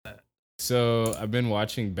So I've been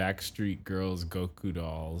watching Backstreet Girls Goku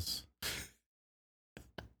Dolls.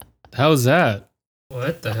 How's that?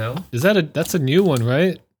 What the hell? Is that's a new one,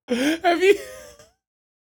 right? have you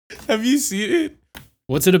have you seen it?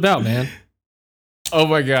 What's it about, man? Oh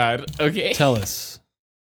my god. Okay. Tell us.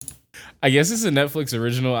 I guess it's a Netflix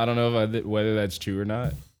original. I don't know if whether that's true or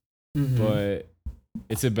not, but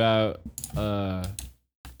it's about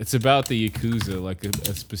the Yakuza, like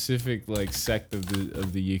a specific like sect of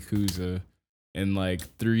the Yakuza, and like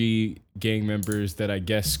 3 gang members that I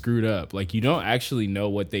guess screwed up. Like you don't actually know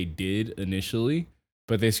what they did initially,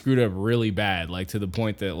 but they screwed up really bad, like to the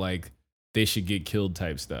point that like they should get killed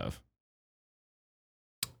type stuff.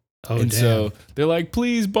 Oh, and damn. so they're like,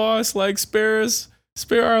 please, boss, like spare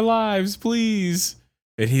our lives, please.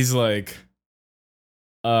 And he's like,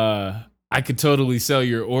 I could totally sell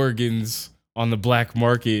your organs on the black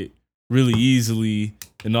market really easily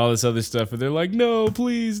and all this other stuff. And they're like, no,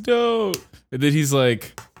 please don't. And then he's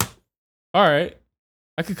like, all right,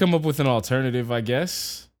 I could come up with an alternative, I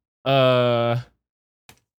guess. Those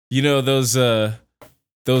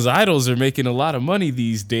idols are making a lot of money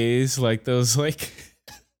these days. Like those, like,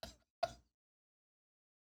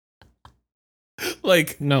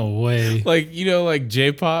 like, No way. like, like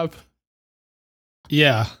J-pop.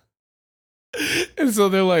 Yeah. And so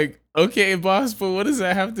they're like, okay, boss, but what does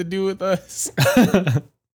that have to do with us? And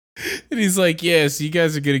he's like, yes, you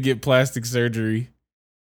guys are gonna get plastic surgery,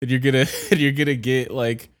 and you're gonna get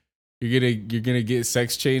like you're gonna get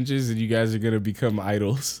sex changes, and you guys are gonna become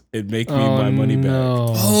idols and make me my money back.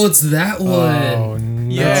 Oh, it's that one. Oh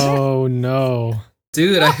no, Yeah. no.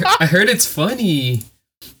 Dude, I heard it's funny.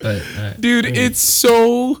 But Dude, it's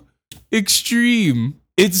so extreme.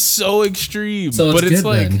 It's so extreme. so but it's good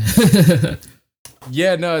like then.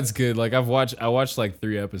 yeah, no, it's good. Like I watched like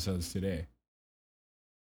 3 episodes today.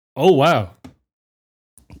 Oh wow.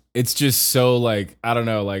 It's just so like I don't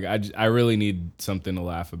know, like I really need something to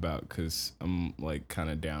laugh about because I'm like kind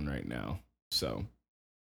of down right now. So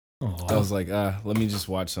I was like, let me just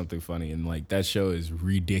watch something funny, and like that show is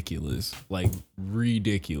ridiculous, like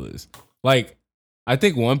ridiculous. Like I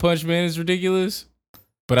think One Punch Man is ridiculous,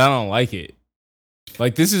 but I don't like it.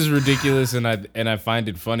 Like this is ridiculous, and I find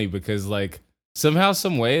it funny because like somehow,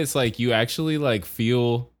 some way, it's like you actually like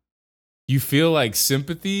feel like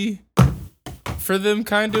sympathy for them,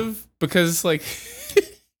 kind of, because it's like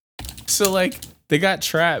so like they got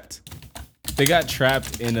trapped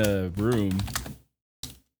in a room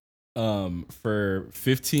for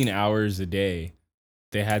 15 hours a day.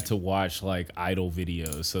 They had to watch like idol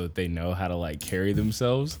videos so that they know how to like carry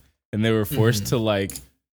themselves, and they were forced to like,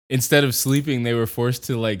 instead of sleeping, they were forced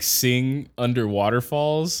to like sing under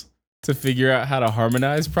waterfalls to figure out how to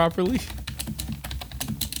harmonize properly.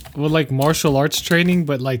 Well, like martial arts training,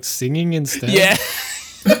 but like singing instead. Yeah.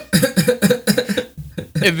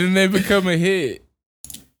 And then they become a hit.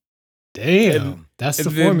 Damn. That's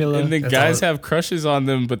the formula. And then That's guys all. have crushes on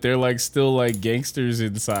them, but they're like still like gangsters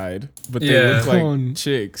inside. But they look like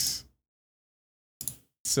chicks.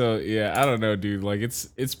 So yeah, I don't know, dude. Like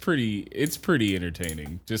it's pretty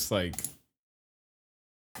entertaining. Just like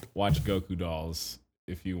watch Goku Dolls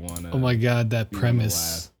if you wanna. Oh my god, that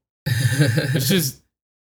premise. It's just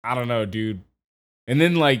I don't know, dude. And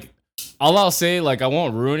then like I'll say, like, I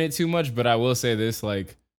won't ruin it too much, but I will say this,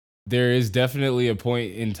 like, there is definitely a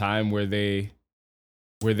point in time where they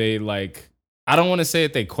like, I don't want to say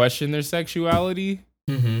that they question their sexuality,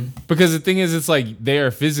 because the thing is, it's like they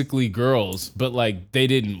are physically girls, but like they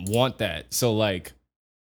didn't want that, so like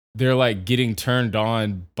they're like getting turned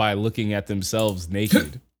on by looking at themselves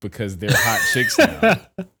naked because they're hot chicks now,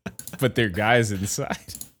 but they're guys inside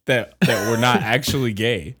that were not actually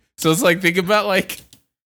gay. So it's like think about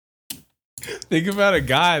a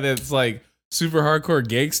guy that's like super hardcore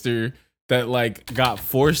gangster that like got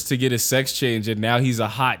forced to get a sex change, and now he's a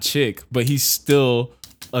hot chick, but he's still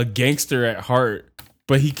a gangster at heart,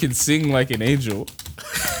 but he can sing like an angel.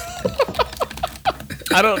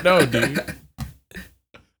 I don't know, dude.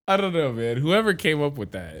 I don't know, man. Whoever came up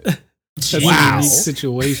with that. That's a unique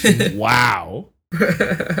situation. Wow.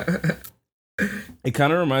 It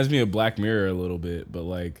kind of reminds me of Black Mirror a little bit,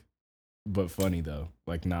 but funny though.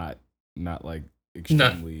 Like not like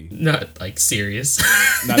extremely not like serious.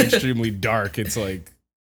 Not extremely dark. It's like,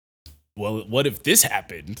 well, what if this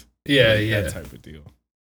happened? Yeah, like, yeah. That type of deal.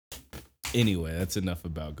 Anyway, that's enough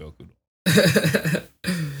about Goku.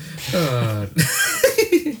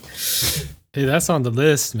 Hey, that's on the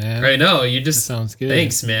list, man. I know, you That just sounds good.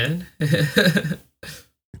 thanks, man.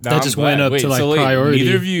 That just went up to like priority.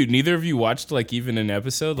 Neither of you watched like even an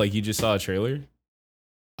episode. Like you just saw a trailer.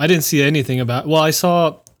 I didn't see anything about. Well, I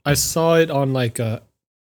saw it on like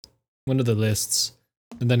one of the lists,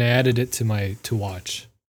 and then I added it to my to watch.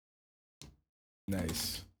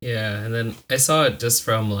 Nice. Yeah, and then I saw it just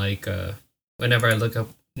from like whenever I look up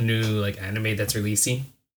new like anime that's releasing,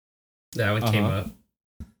 that one came up.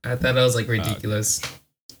 I thought it was like ridiculous.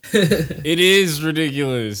 It is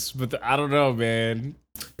ridiculous, but I don't know, man.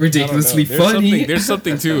 Ridiculously funny. There's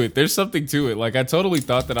something to it. There's something to it. Like I totally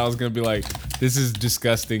thought that I was gonna be like, this is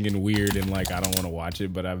disgusting and weird, and like I don't want to watch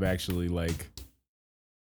it, but I've actually like,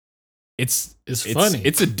 it's funny.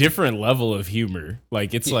 It's a different level of humor.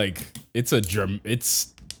 Like it's like it's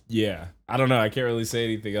yeah. I don't know. I can't really say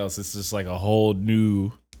anything else. It's just like a whole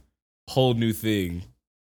new thing.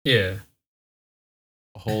 Yeah.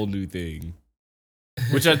 A whole new thing.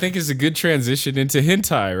 Which I think is a good transition into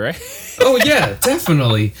hentai, right? Oh yeah,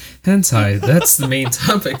 definitely. Hentai. That's the main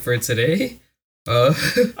topic for today.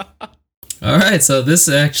 Alright, so this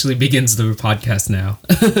actually begins the podcast now.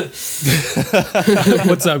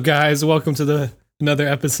 What's up, guys? Welcome to another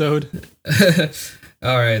episode.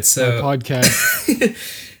 Alright, so our podcast.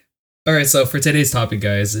 Alright, so for today's topic,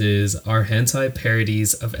 guys, is are hentai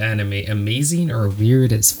parodies of anime amazing or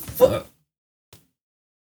weird as fuck?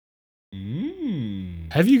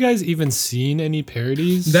 Have you guys even seen any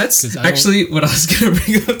parodies? That's actually what I was gonna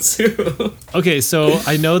bring up too. Okay, so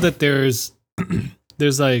I know that there's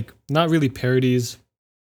like not really parodies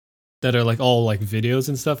that are like all like videos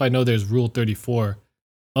and stuff. I know there's Rule 34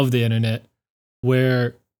 of the internet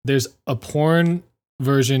where there's a porn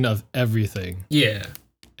version of everything. Yeah.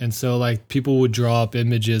 And so like people would draw up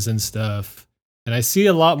images and stuff. And I see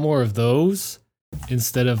a lot more of those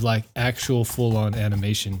instead of like actual full-on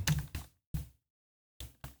animation.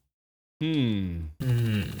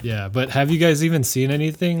 Yeah, but have you guys even seen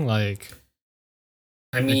anything? Like,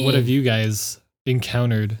 I mean, what have you guys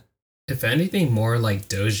encountered? If anything, more like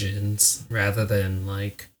doujins rather than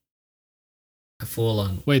like a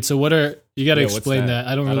full-on. Wait, so what are you got to explain that?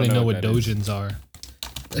 I don't really know what doujins are.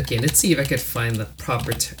 Okay, let's see if I could find the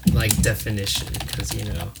proper definition, because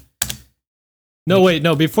you know. No, wait,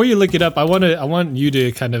 no. Before you look it up, I want you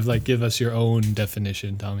to kind of like give us your own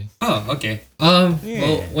definition, Tommy. Oh, okay. Well,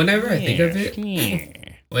 whenever I think of it,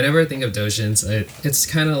 whenever I think of doujins, it's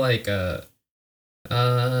kind of like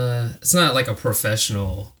it's not like a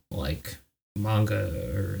professional like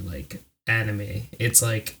manga or like anime. It's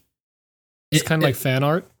like it's kind of like fan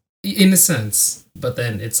art in a sense, but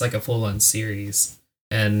then it's like a full-on series,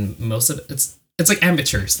 and most of it's like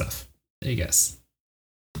amateur stuff, I guess.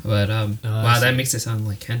 But wow, that makes it sound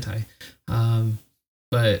like hentai.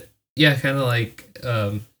 But yeah, kind of like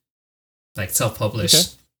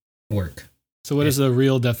self-published work. So what does the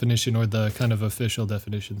real definition or the kind of official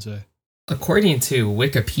definition say? According to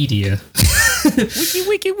Wikipedia,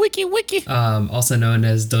 wiki, also known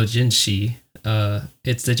as doujinshi,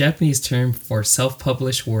 it's the Japanese term for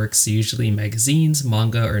self-published works, usually magazines,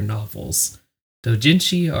 manga, or novels.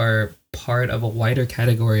 Doujinshi are part of a wider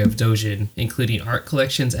category of doujin, including art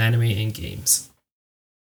collections, anime, and games.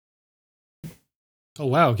 Oh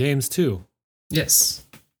wow, games too. Yes.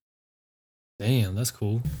 Damn, that's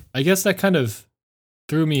cool. I guess that kind of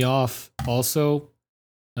threw me off also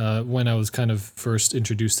when I was kind of first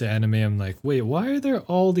introduced to anime. I'm like, wait, why are there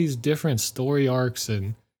all these different story arcs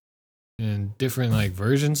and different like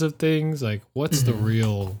versions of things? Like, what's the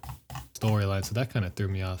real storyline? So that kind of threw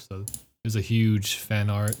me off. So there's a huge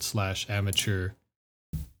fan art / amateur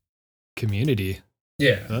community.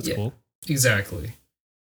 Yeah. So that's cool. Exactly.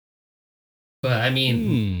 But I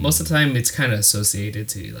mean, most of the time it's kind of associated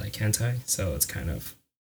to like hentai, so it's kind of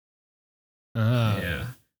yeah.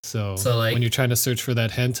 So like when you're trying to search for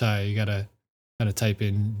that hentai, you gotta kind of type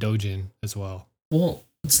in doujin as well. Well,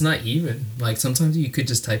 it's not even like sometimes you could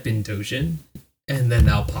just type in doujin, and then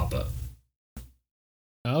that'll pop up.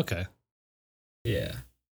 Okay. Yeah.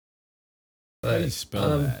 How do you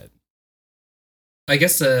spell that? I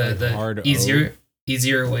guess the hard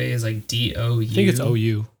easier way is like DOU. I think it's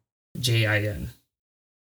OU. JIN.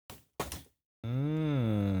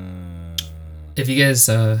 If you guys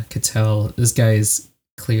could tell, this guy is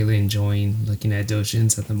clearly enjoying looking at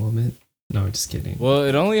doujins at the moment. No, just kidding. Well,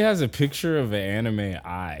 it only has a picture of an anime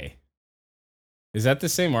eye. Is that the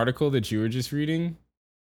same article that you were just reading?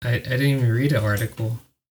 I didn't even read an article.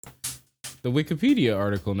 The Wikipedia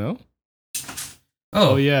article, no?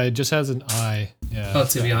 Oh yeah, it just has an eye. Yeah. Oh,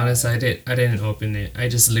 to be honest, I didn't open it. I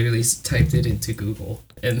just literally typed it into Google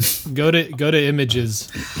and go to images.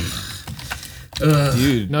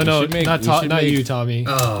 Dude, not you, Tommy.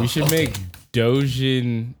 Oh, we should make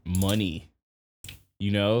doujin money.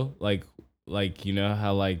 You know, like you know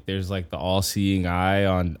how like there's like the all-seeing eye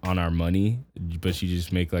on our money, but you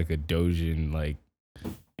just make like a doujin like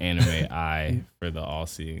anime eye for the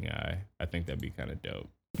all-seeing eye. I think that'd be kind of dope.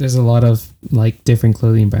 There's a lot of like different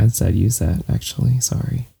clothing brands that use that. Actually,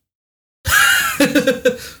 sorry.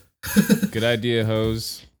 Good idea,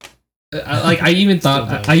 Hose. I even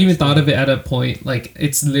thought of it at a point, like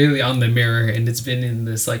it's literally on the mirror and it's been in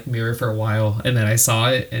this like mirror for a while, and then I saw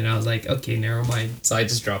it and I was like, okay, never mind. So I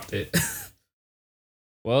just dropped it.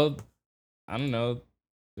 Well, I don't know.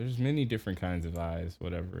 There's many different kinds of eyes,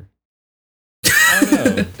 whatever.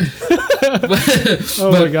 I don't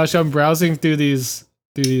know. My gosh, I'm browsing through these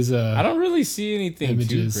I don't really see anything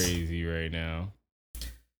images. too crazy right now.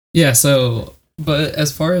 Yeah, so but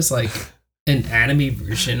as far as like an anime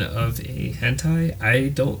version of a hentai, I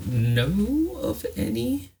don't know of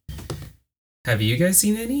any. Have you guys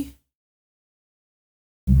seen any?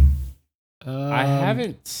 I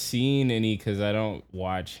haven't seen any because I don't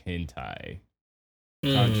watch hentai,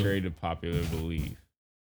 contrary to popular belief.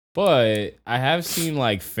 But I have seen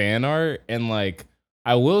like fan art, and like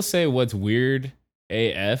I will say what's weird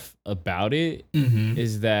AF about it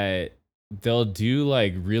is that they'll do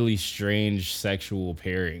like really strange sexual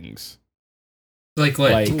pairings. Like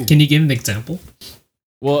what? Like, can you give an example?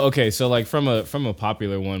 Well, okay, so like from a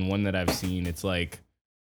popular one that I've seen, it's like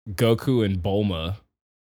Goku and Bulma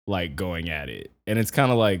like going at it. And it's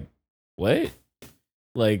kind of like, what?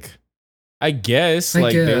 Like I guess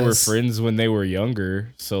they were friends when they were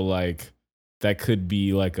younger, so like that could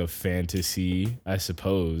be like a fantasy, I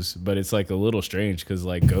suppose, but it's like a little strange cuz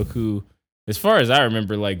like Goku, as far as I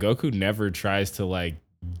remember, like Goku never tries to like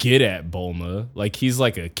get at Bulma. Like he's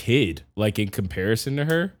like a kid, like in comparison to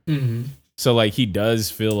her. So like he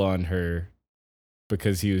does feel on her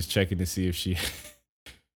because he was checking to see if she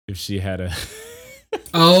had a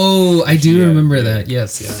Oh, I do remember that.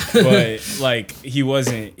 Yes, yeah. But like he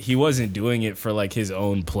wasn't doing it for like his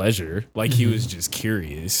own pleasure. Like he was just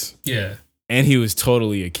curious. Yeah. And he was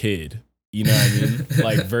totally a kid. You know what I mean?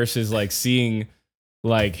 Like versus like seeing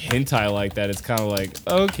like hentai like that, it's kind of like,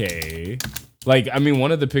 okay. Like, I mean,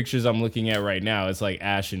 one of the pictures I'm looking at right now, it's like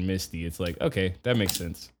Ash and Misty. It's like, okay, that makes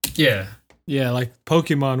sense. Yeah. Yeah, like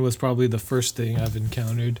Pokemon was probably the first thing I've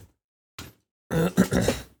encountered.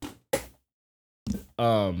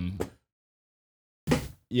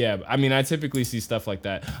 Yeah, I mean, I typically see stuff like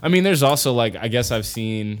that. I mean, there's also like, I guess I've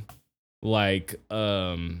seen like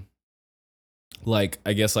I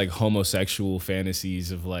guess like homosexual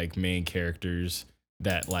fantasies of like main characters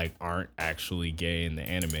that like aren't actually gay in the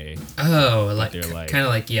anime. Oh, like they're like kind of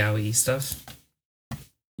like yaoi stuff.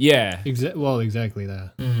 Yeah. Exactly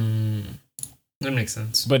that. That makes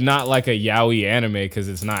sense. But not like a yaoi anime because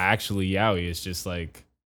it's not actually yaoi. It's just like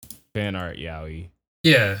fan art yaoi.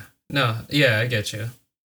 Yeah. No. Yeah, I get you.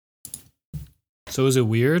 So is it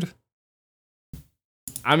weird?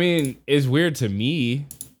 I mean, it's weird to me,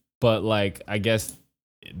 but like I guess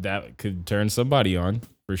that could turn somebody on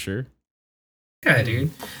for sure. Yeah, dude.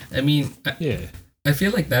 I mean, yeah. I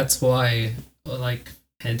feel like that's why like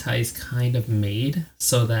hentai is kind of made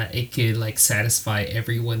so that it could like satisfy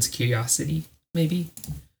everyone's curiosity. Maybe.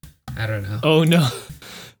 I don't know. Oh no.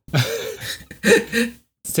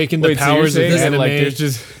 It's taking the powers of anime. Like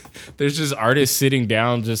there's just artists sitting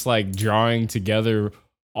down just like drawing together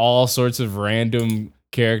all sorts of random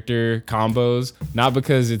character combos, not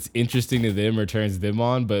because it's interesting to them or turns them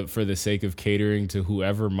on, but for the sake of catering to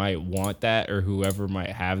whoever might want that or whoever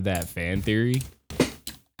might have that fan theory.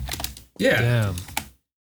 Yeah. Damn.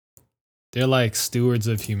 They're like stewards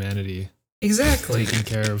of humanity. Exactly.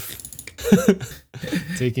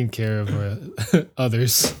 Taking care of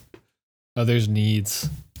others' needs.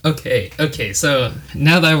 Okay, so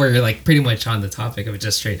now that we're like pretty much on the topic of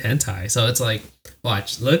just straight hentai, so it's like,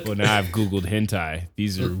 look. Well, now I've Googled hentai.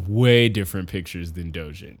 These are way different pictures than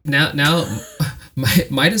Dojin. Now,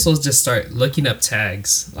 might as well just start looking up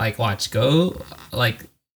tags. Like,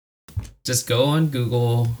 just go on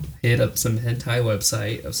Google, hit up some hentai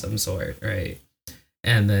website of some sort, right?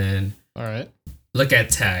 And then, all right, look at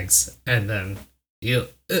tags, and then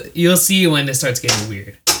you'll see when it starts getting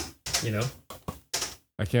weird, you know.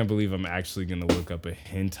 I can't believe I'm actually going to look up a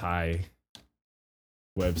hentai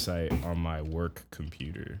website on my work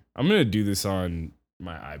computer. I'm going to do this on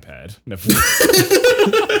my iPad. I'm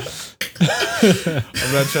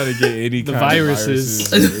not trying to get any kind of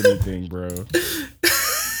viruses or anything, bro.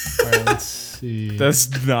 All right, let's see.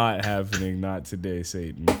 That's not happening. Not today,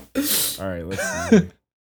 Satan. All right, let's see.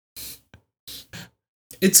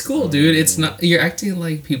 It's cool, dude. It's not. You're acting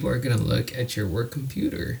like people are going to look at your work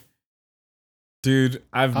computer. Dude,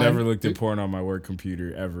 I've never looked at porn on my work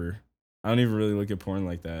computer ever. I don't even really look at porn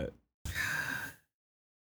like that.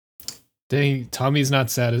 Dang, Tommy's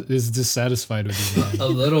not is dissatisfied with you, man. A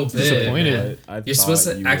little bit. Disappointed. Man. You're supposed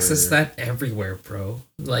to access that everywhere, bro.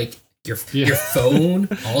 Like your phone,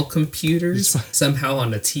 all computers, somehow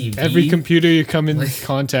on a TV. Every computer you come in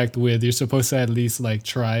contact with, you're supposed to at least like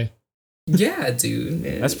try. Yeah, dude.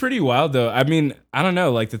 Man. That's pretty wild, though. I mean, I don't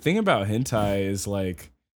know. Like the thing about hentai is like,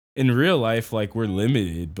 in real life, like we're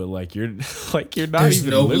limited, but like you're not There's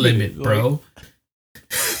even no limited, limit, bro. Like,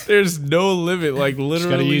 there's no limit. Like literally, you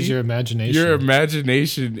gotta use your imagination. Your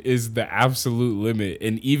imagination is the absolute limit,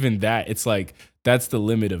 and even that, it's like that's the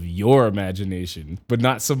limit of your imagination, but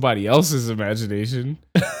not somebody else's imagination.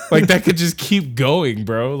 Like that could just keep going,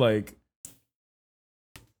 bro. Like,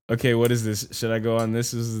 okay, what is this? Should I go on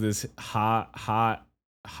this? Is this hot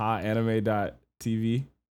anime.tv?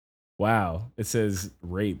 Wow, it says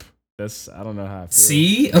rape. I don't know how I feel.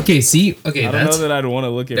 See, okay. I don't know that I'd want to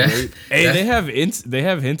look at rape. Hey, they have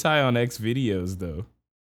hentai on X videos though.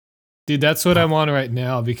 Dude, that's what I'm on right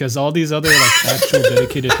now because all these other like actual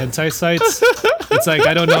dedicated hentai sites, it's like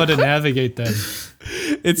I don't know how to navigate them.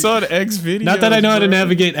 It's on X videos. Not that I know how to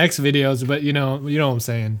navigate X videos, but you know what I'm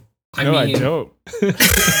saying. I don't.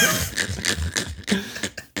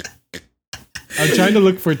 I'm trying to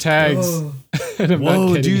look for tags. Oh.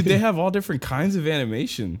 Whoa, dude, they have all different kinds of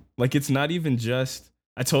animation. Like, it's not even just...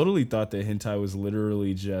 I totally thought that hentai was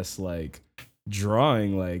literally just, like,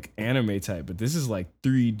 drawing, like, anime type. But this is, like,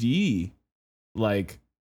 3D. Like...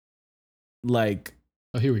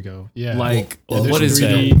 Oh, here we go. Yeah. Like, well, what is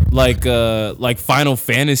 3D. That? Like Final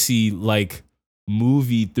Fantasy, like,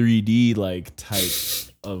 movie 3D, like, type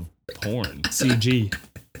of porn. CG.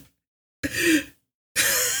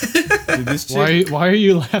 Dude, why are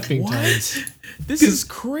you laughing, Tom? This is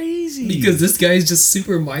crazy. Because this guy is just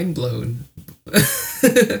super mind blown.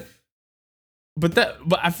 But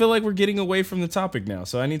I feel like we're getting away from the topic now,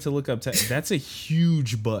 so I need to look up. That's a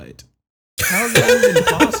huge butt. How is that even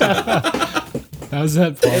possible? How's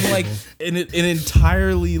that possible? And like, an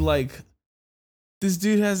entirely like, this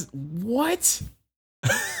dude has what?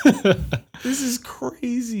 This is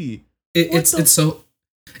crazy.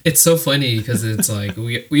 It's so funny because it's like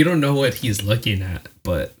we don't know what he's looking at,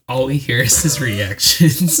 but all we hear is his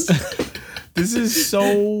reactions. This is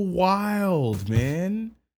so wild,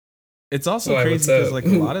 man. It's also crazy because like a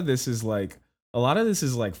lot of this is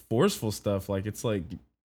like forceful stuff. Like it's like,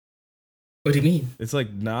 what do you mean? It's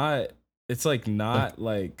like not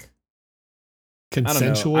like consensual.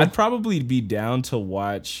 I don't know. I'd probably be down to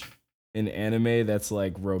watch an anime that's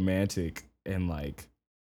like romantic and like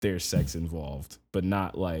there's sex involved, but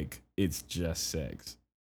not like it's just sex.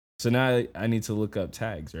 So now I need to look up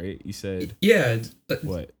tags, right? You said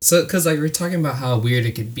what? So because like we're talking about how weird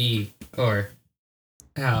it could be, or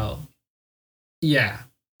how, yeah.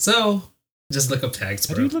 So just look up tags,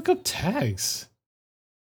 bro. How do you look up tags?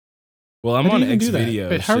 Well, I'm on X videos.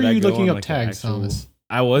 Wait, how are you looking up tags, Thomas?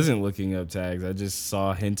 I wasn't looking up tags. I just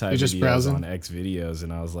saw hentai videos browsing on X videos,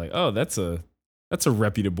 and I was like, oh, that's a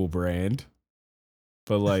reputable brand.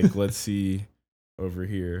 But like, let's see over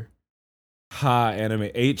here.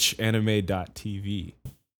 Hanime.tv.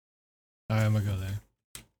 Alright, I'm gonna go there.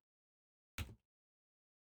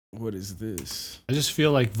 What is this? I just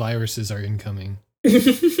feel like viruses are incoming.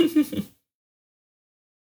 See,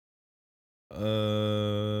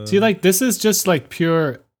 like this is just like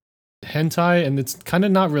pure hentai, and it's kind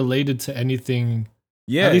of not related to anything.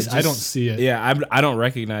 Yeah, at least I don't see it. Yeah, I don't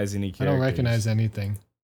recognize any characters. I don't recognize anything.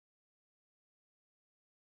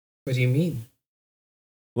 What do you mean?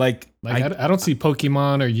 Like I don't see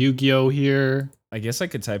Pokemon or Yu-Gi-Oh here. I guess I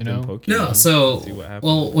could type in Pokemon. No, so see what happens.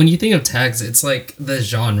 Well, when you think of tags, it's like the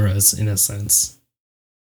genres in a sense.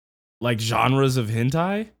 Like genres of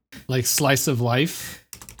hentai? Like slice of life?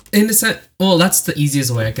 In a sense, well, that's the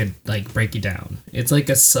easiest way I could like break it down. It's like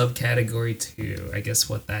a subcategory to, I guess,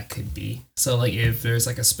 what that could be. So like if there's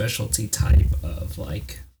like a specialty type of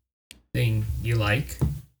like thing you like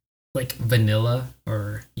vanilla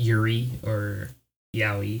or yuri or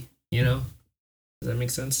yaoi, you know? Does that make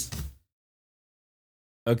sense?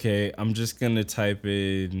 Okay, I'm just gonna type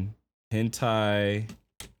in hentai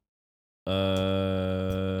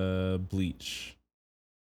bleach.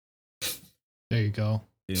 There you go.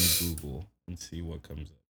 In Google and see what comes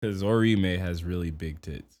up. Because Orime has really big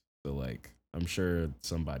tits. So like I'm sure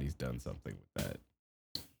somebody's done something with that.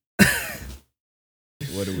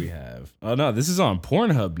 What do we have? Oh no, this is on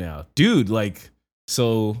Pornhub now. Dude, like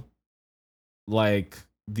so like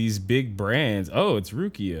these big brands. Oh, it's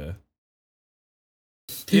Rukia.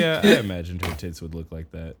 Yeah, I imagined her tits would look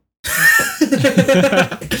like that.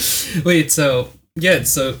 Wait, so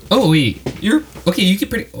oh wait, you're okay. You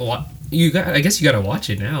could I guess you gotta watch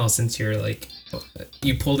it now since you're like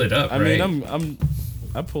You pulled it up, I right? mean,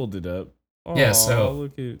 I pulled it up. Oh, Yeah, so-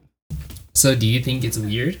 look at. So do you think it's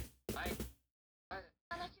weird?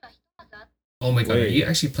 Oh my god, are Wait. you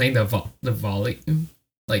actually playing the volume?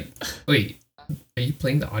 Like, wait, are you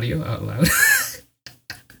playing the audio out loud?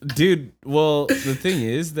 Dude, well, the thing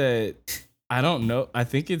is that I don't know. I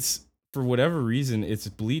think it's for whatever reason it's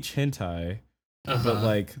Bleach hentai, but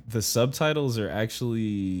like the subtitles are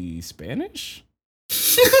actually Spanish.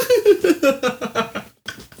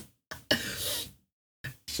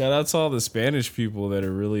 Shout out to all the Spanish people that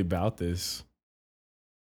are really about this.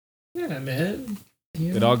 Yeah, man.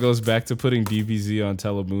 Yeah. It all goes back to putting DBZ on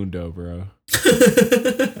Telemundo, bro.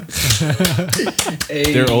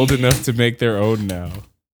 Hey. They're old enough to make their own now.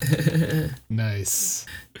 Nice.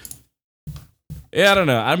 Yeah, I don't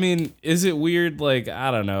know. I mean, is it weird? Like,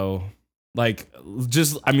 I don't know. Like,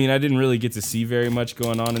 just, I mean, I didn't really get to see very much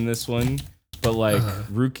going on in this one, but like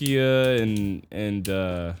Rukia and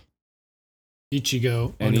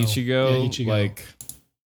Ichigo. and no. Ichigo, Yeah, Ichigo.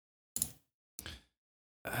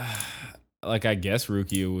 like I guess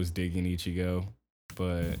Rukia was digging Ichigo,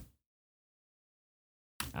 but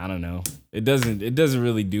I don't know. It doesn't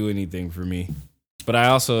really do anything for me. But I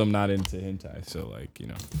also am not into hentai, so like, you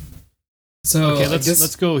know. So Okay,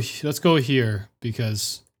 let's go here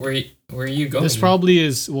because where are you going? this probably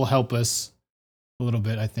will help us a little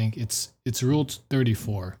bit. I think it's Rule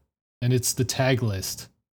 34, and it's the tag list,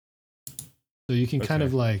 so you can kind Okay.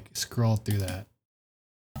 of like scroll through that.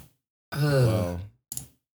 Well,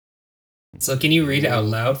 So can you read it out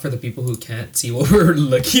loud for the people who can't see what we're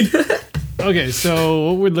looking at? Okay, so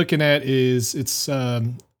what we're looking at is it's a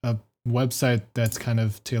website that's kind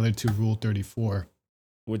of tailored to Rule 34,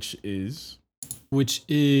 which is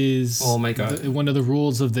Oh my God. one of the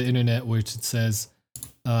rules of the internet, which it says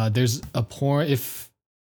there's a porn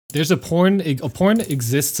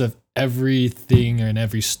exists of everything and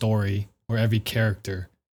every story or every character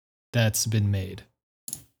that's been made.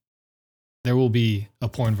 There will be a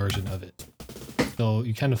porn version of it. So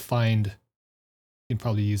you kind of you can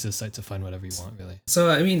probably use this site to find whatever you want, really. So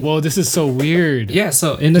I mean, Whoa, this is so weird. yeah.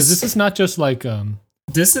 So Because this is not just like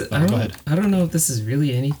this is go ahead. I don't know if this is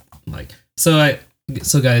really any like so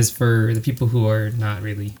guys, for the people who are not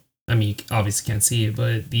really, I mean, you obviously can't see it,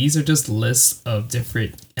 but these are just lists of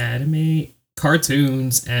different anime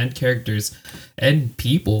cartoons and characters and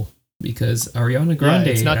people, because Ariana Grande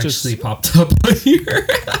it's not actually just- popped up on here.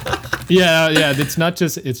 yeah,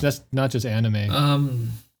 it's just not just anime.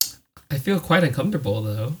 I feel quite uncomfortable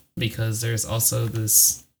though, because there's also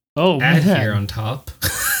this Oh ad man. here on top.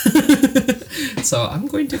 So I'm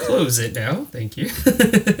going to close it now. Thank you.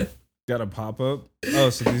 got a pop up. Oh,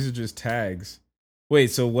 so these are just tags. Wait,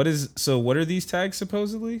 so what are these tags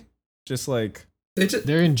supposedly? Just like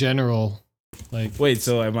They're in general. Like wait,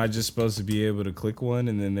 so am I just supposed to be able to click one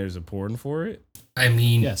and then there's a porn for it? I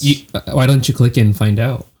mean, Yes. why don't you click it and find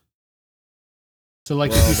out? so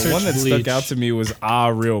like Well, if you the search one that Bleach, stuck out to me was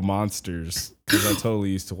Real Monsters, because I totally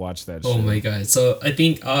used to watch that show. Oh my god! So I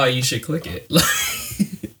think you should click it.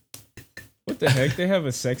 What the heck? They have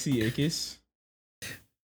a sexy Ikis?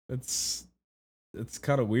 That's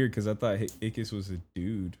kind of weird because I thought Ikis was a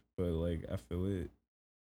dude, but like I feel it.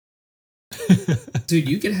 Dude,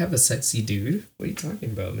 you can have a sexy dude. What are you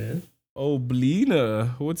talking about, man? Oh,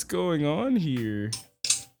 Blina, what's going on here?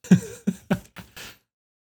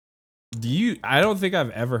 I don't think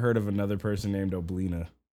I've ever heard of another person named Oblina.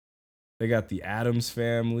 They got the Addams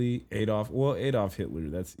family, Adolf Hitler,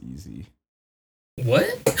 that's easy. What?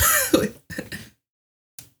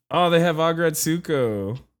 Oh, they have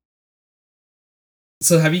Agretsuko.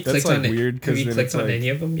 So have you That's clicked like on it? weird Have because you then clicked it's on like, any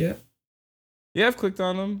of them yet? yeah, I've clicked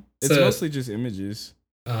on them. It's So- mostly just images.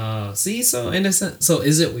 See, so in a sense, so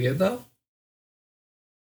is it weird though?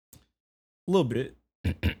 A little bit.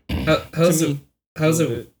 How's To it? me, How's a it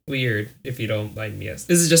little bit. weird? If you don't mind me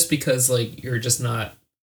asking, is it just because like you're just not,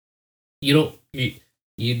 you don't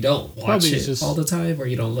watch Probably it just- all the time, or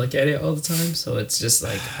you don't look at it all the time, so it's just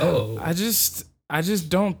like, oh, I just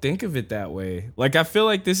don't think of it that way. Like I feel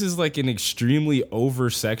like this is like an extremely over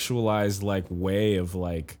sexualized like way of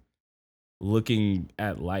like looking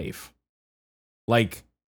at life. Like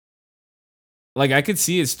I could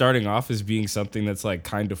see it starting off as being something that's like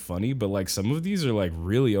kind of funny, but like some of these are like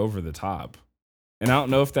really over the top. And I don't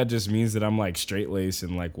know if that just means that I'm like straight laced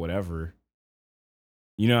and like whatever.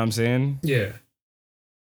 You know what I'm saying? yeah.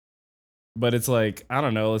 But it's like, I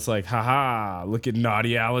don't know, it's like, haha, look at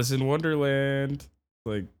naughty Alice in Wonderland.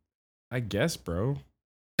 Like, I guess, bro.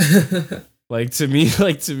 Like to me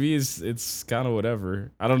it's kind of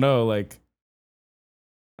whatever. I don't know, like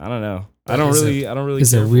I don't know. I don't Is really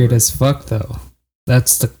Is care it weird for as fuck though?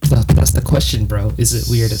 That's the question, bro. Is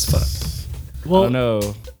it weird as fuck? Well, I don't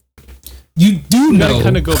know. You do we know. gotta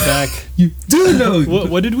kind of go back. You do know.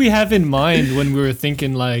 What did we have in mind when we were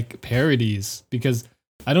thinking like parodies? Because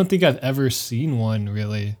I don't think I've ever seen one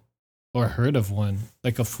really, or heard of one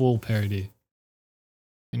like a full parody.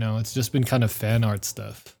 You know, it's just been kind of fan art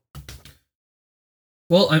stuff.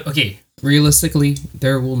 Well, okay. Realistically,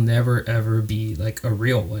 there will never ever be like a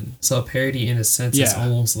real one. So a parody, in a sense, is Yeah.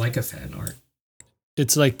 almost like a fan art.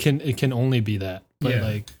 It's like it can only be that. But Yeah.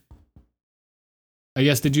 like, I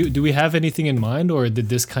guess do we have anything in mind, or did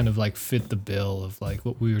this kind of like fit the bill of like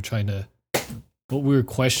what we were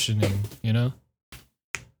questioning? You know?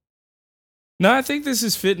 No, I think this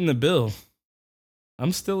is fitting the bill.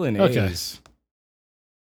 I'm still in Okay. A's.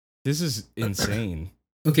 This is insane.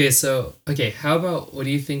 Okay, how about what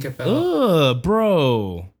do you think about Ugh,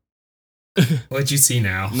 bro. what you see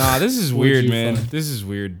now? Nah, this is What'd weird, you man. find? This is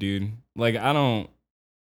weird, dude. Like, I don't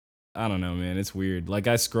know, man. It's weird. Like,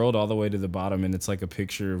 I scrolled all the way to the bottom, and it's like a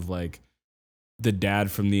picture of like the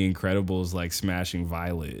dad from The Incredibles, like smashing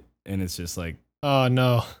Violet, and it's just like, Oh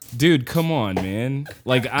no. dude, come on, man.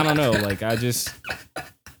 Like, I don't know. Like, I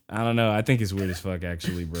don't know. I think it's weird as fuck,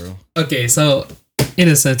 actually, bro. Okay, so in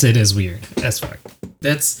a sense, it is weird as fuck.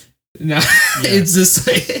 That's no, it's just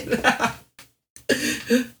like,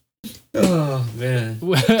 oh man.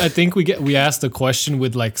 I think we asked a question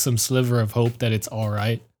with like some sliver of hope that it's all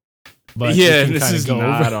right. But Yeah, it can this kinda is go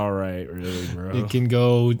not over. all right, really, bro. It can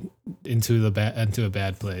go into a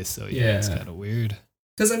bad place. So yeah, it's Yeah. kind of weird.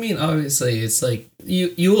 Because I mean, obviously, it's like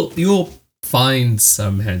you'll find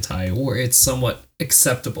some hentai where it's somewhat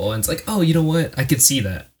acceptable, and it's like, oh, you know what, I could see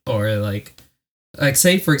that, or like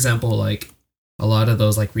say for example, like a lot of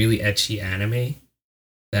those like really ecchi anime.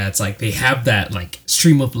 That's like they have that like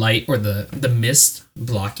stream of light or the mist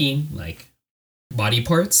blocking like body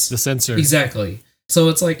parts. The censor. Exactly. So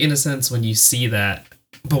it's like in a sense when you see that,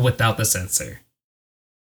 but without the censor.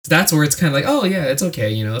 That's where it's kind of like, oh yeah, it's okay,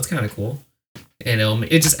 you know, it's kind of cool, and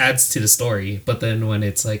it just adds to the story. But then when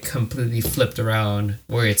it's like completely flipped around,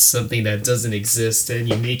 where it's something that doesn't exist and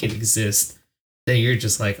you make it exist, then you're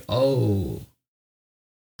just like, oh,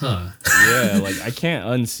 huh? Yeah, like I can't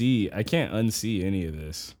unsee any of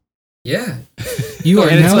this. Yeah, you are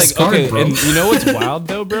And now it's like, scarred, okay, bro. and you know what's wild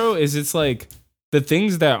though, bro, is it's like the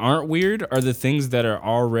things that aren't weird are the things that are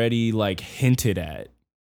already like hinted at.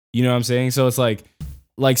 You know what I'm saying? So it's like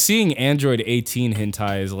seeing Android 18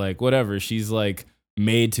 hentai is like whatever. She's like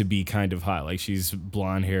made to be kind of hot. Like she's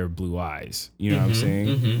blonde hair, blue eyes. You know what I'm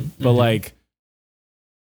saying? But like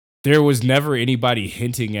there was never anybody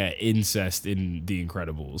hinting at incest in The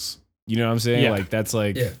Incredibles. You know what I'm saying? Yeah. Like that's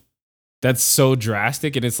like Yeah. that's so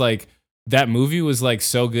drastic, and it's like that movie was like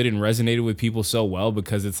so good and resonated with people so well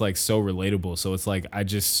because it's like so relatable. So it's like I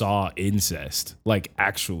just saw incest, like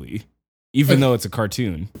actually, even though it's a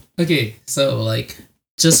cartoon. Okay, so like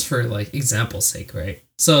just for like example's sake, right?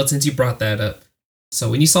 So since you brought that up,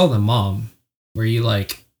 so when you saw the mom, were you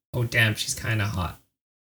like, oh damn, she's kind of hot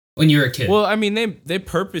when you were a kid? Well, I mean, they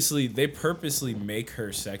purposely make her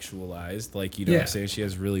sexualized, like you know what Yeah. I'm saying. She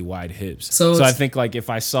has really wide hips, So so I it's- think like if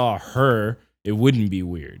I saw her, it wouldn't be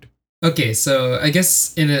weird. Okay, so I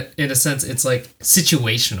guess in a sense it's like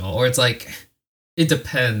situational, or it's like it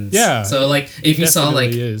depends. Yeah, So like if you saw like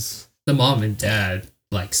Definitely is. the mom and dad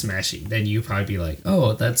like smashing, then you probably be like,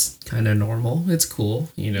 oh, that's kind of normal. It's cool,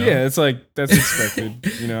 you know. Yeah, it's like that's expected.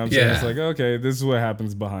 You know what I'm saying? It's Yeah. like okay, this is what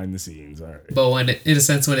happens behind the scenes. All right. But when in a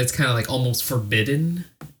sense when it's kind of like almost forbidden,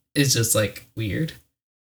 it's just like weird,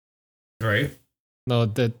 right? No,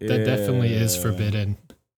 that definitely is Yeah. forbidden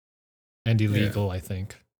and illegal. I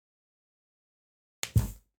think.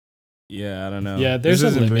 Yeah, I don't know. Yeah, there's a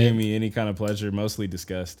this isn't limit. bringing me any kind of pleasure. Mostly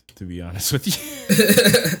disgust, to be honest with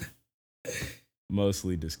you.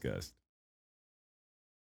 Mostly disgust.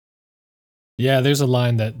 Yeah, there's a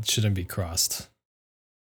line that shouldn't be crossed.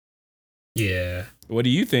 Yeah. What do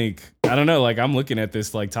you think? I don't know. Like I'm looking at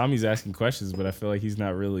this, like Tommy's asking questions, but I feel like he's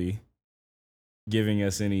not really giving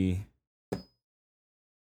us any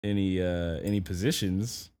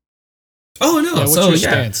positions. Oh no. Yeah, what's so your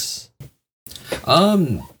yeah. stance?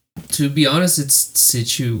 To be honest, it's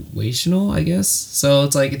situational, I guess. So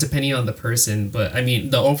it's like depending on the person, but I mean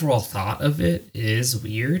the overall thought of it is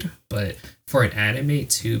weird, but for an anime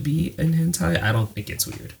to be an hentai, I don't think it's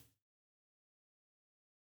weird.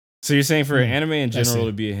 So you're saying for an anime in I general see.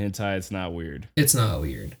 to be a hentai, it's not weird. It's not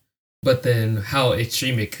weird. But then how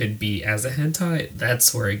extreme it could be as a hentai,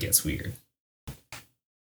 that's where it gets weird.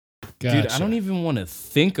 Gotcha. Dude, I don't even want to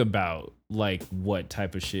think about like what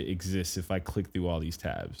type of shit exists if I click through all these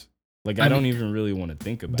tabs. Like I don't even really want to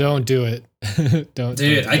think about. Don't do it. don't.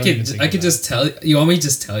 Dude, don't I could just tell you. Want me to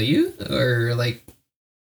just tell you, or like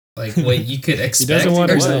what you could expect? He doesn't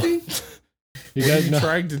want or to. something? You guys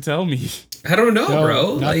trying to tell me? I don't know, no,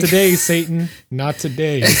 bro. Not today, Satan. Not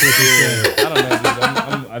today. That's what you said. I don't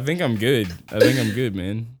know, dude. I think I'm good. I think I'm good,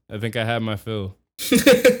 man. I think I have my fill.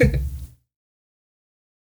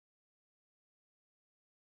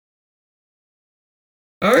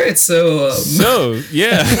 All right, so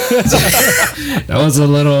yeah, that was a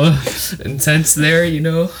little intense there. You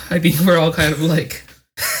know, I think we're all kind of like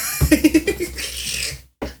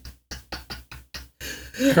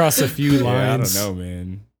cross a few lines. I don't know,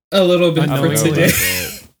 man. A little bit for today.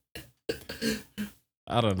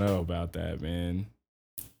 I don't know about that, man.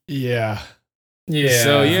 Yeah. Yeah.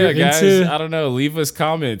 So yeah, guys, I don't know. Leave us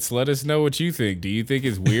comments. Let us know what you think. Do you think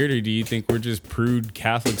it's weird, or do you think we're just prude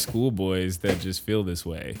Catholic schoolboys that just feel this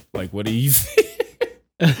way? Like, what do you think?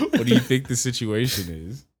 What do you think the situation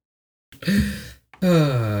is?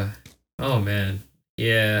 Oh man,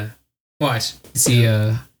 yeah. Watch. See,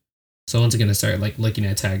 someone's gonna start like looking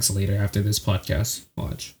at tags later after this podcast.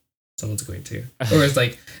 Watch. Someone's going to, or it's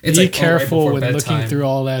like be like careful right when bedtime. looking through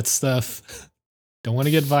all that stuff. Don't want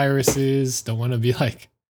to get viruses. Don't want to be like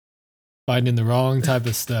finding the wrong type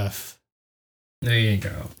of stuff. There you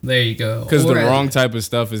go. There you go. Because the wrong type of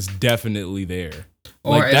stuff is definitely there.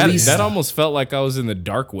 Or like at least that almost felt like I was in the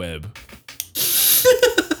dark web.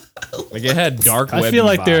 Like it had dark web. I feel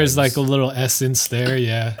like vibes. there's like a little essence there.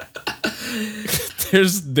 Yeah.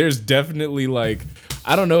 there's definitely like,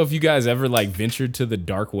 I don't know if you guys ever like ventured to the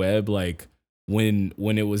dark web, like when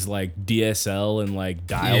it was like DSL and like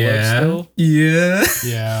dial-up still.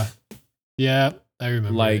 Yeah. Yeah. I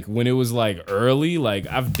remember. Like when it was like early, like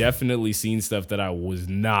I've definitely seen stuff that I was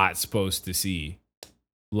not supposed to see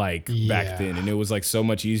like back then. And it was like so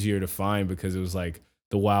much easier to find because it was like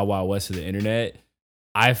the wild, wild west of the internet.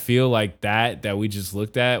 I feel like that we just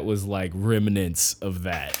looked at was like remnants of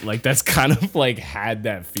that. Like that's kind of like had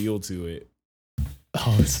that feel to it.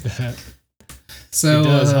 Oh, it's that. So, it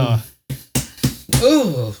does, huh?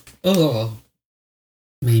 Oh.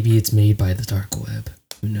 Maybe it's made by the dark web.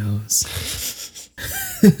 Who knows?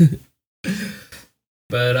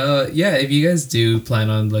 But yeah, if you guys do plan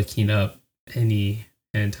on looking up any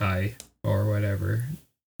hentai or whatever,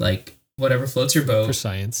 like whatever floats your boat For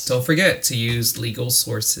science. don't forget to use legal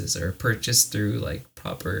sources or purchase through like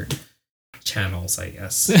proper channels, I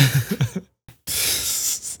guess.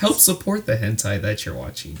 Help support the hentai that you're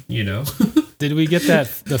watching, you know? Did we get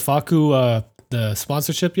the Faku the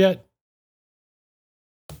sponsorship yet?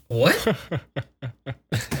 What?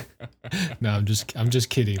 No, I'm just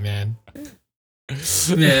kidding, man.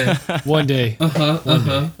 Man. One day.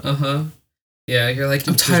 Yeah, you're like,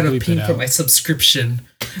 I'm tired of paying for my subscription.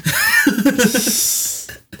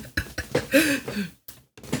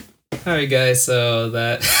 Alright guys, so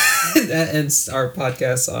that ends our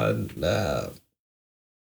podcast on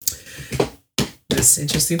this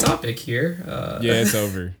interesting topic here. Yeah, it's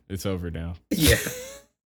over. It's over now. Yeah.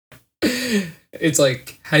 It's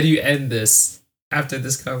like, how do you end this after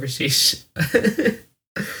this conversation?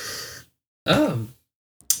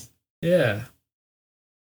 Yeah.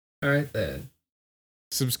 All right then.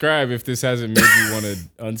 Subscribe if this hasn't made you want to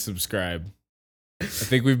unsubscribe. I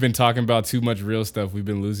think we've been talking about too much real stuff. We've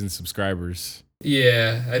been losing subscribers.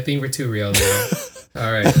 Yeah, I think we're too real now.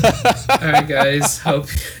 All right, guys. Hope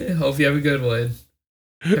you have a good one.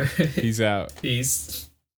 Peace out. Peace.